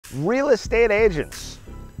Real estate agents,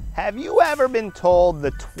 have you ever been told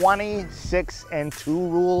the 26 and 2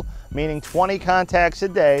 rule, meaning 20 contacts a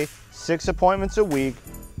day, 6 appointments a week,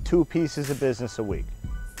 2 pieces of business a week?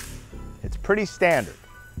 It's pretty standard.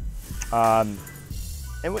 And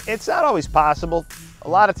it's not always possible. A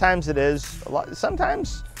lot of times it is.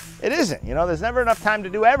 Sometimes it isn't. You know, there's never enough time to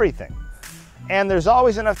do everything. And there's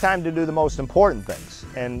always enough time to do the most important things.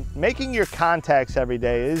 And making your contacts every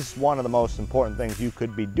day is one of the most important things you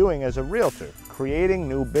could be doing as a realtor, creating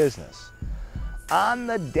new business. On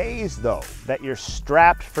the days, though, that you're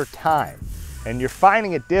strapped for time and you're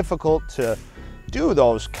finding it difficult to do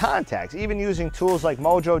those contacts, even using tools like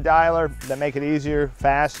Mojo Dialer that make it easier,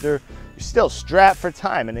 faster, you're still strapped for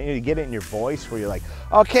time, and then you get it in your voice where you're like,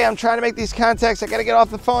 okay, I'm trying to make these contacts, I gotta get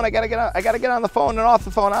off the phone, I gotta get on the phone and off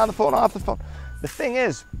the phone, on the phone, off the phone. The thing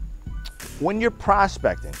is, when you're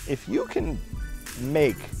prospecting, if you can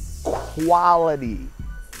make quality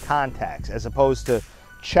contacts as opposed to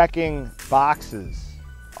checking boxes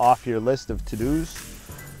off your list of to-dos,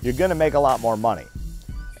 you're gonna make a lot more money.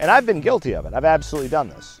 And I've been guilty of it. I've absolutely done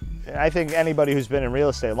this. And I think anybody who's been in real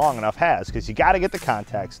estate long enough has, because you got to get the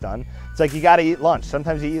contacts done. It's like you got to eat lunch.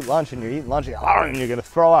 Sometimes you eat lunch and you're eating lunch and you're going to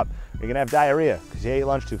throw up. You're going to have diarrhea because you ate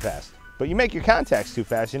lunch too fast. But you make your contacts too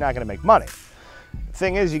fast, you're not going to make money. The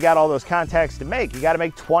thing is, you got all those contacts to make. You got to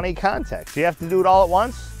make 20 contacts. You have to do it all at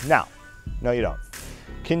once? No, you don't.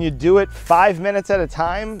 Can you do it 5 minutes at a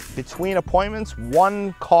time between appointments?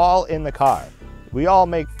 1 call in the car. We all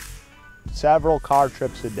make several car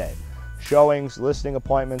trips a day, showings, listing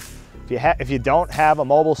appointments. If you don't have a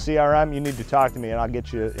mobile CRM, you need to talk to me and I'll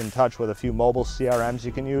get you in touch with a few mobile CRMs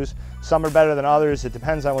you can use. Some are better than others. It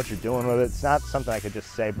depends on what you're doing with it. It's not something I could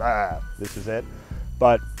just say, this is it.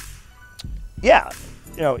 But yeah,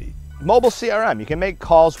 you know, mobile CRM, you can make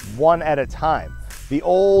calls 1 at a time. The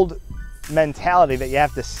old mentality that you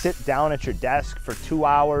have to sit down at your desk for 2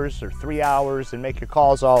 hours or 3 hours and make your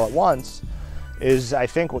calls all at once is, I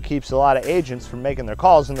think, what keeps a lot of agents from making their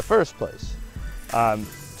calls in the first place.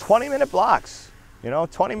 20-minute blocks, you know,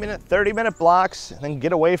 20-minute, 30-minute blocks, and then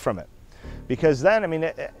get away from it. Because then, I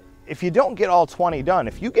mean, if you don't get all 20 done,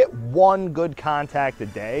 if you get 1 good contact a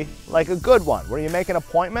day, like a good one, where you make an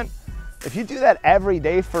appointment, if you do that every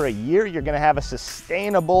day for a year, you're gonna have a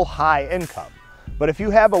sustainable high income. But if you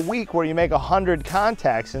have a week where you make 100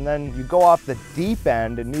 contacts and then you go off the deep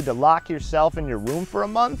end and need to lock yourself in your room for a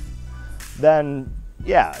month, then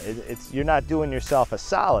yeah, you're not doing yourself a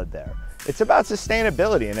solid there. It's about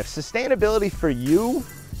sustainability, and if sustainability for you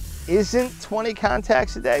isn't 20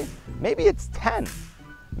 contacts a day, maybe it's 10,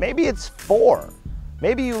 maybe it's 4.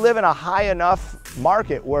 Maybe you live in a high enough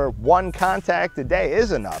market where 1 contact a day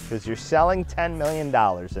is enough because you're selling $10 million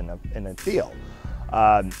in a deal.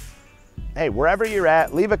 Hey, wherever you're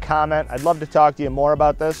at, leave a comment. I'd love to talk to you more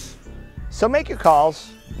about this. So make your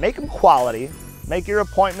calls, make them quality, make your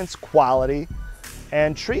appointments quality,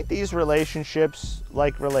 and treat these relationships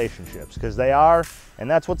like relationships, because they are, and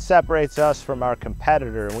that's what separates us from our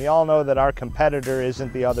competitor. And we all know that our competitor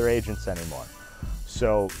isn't the other agents anymore.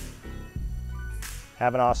 So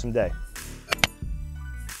have an awesome day.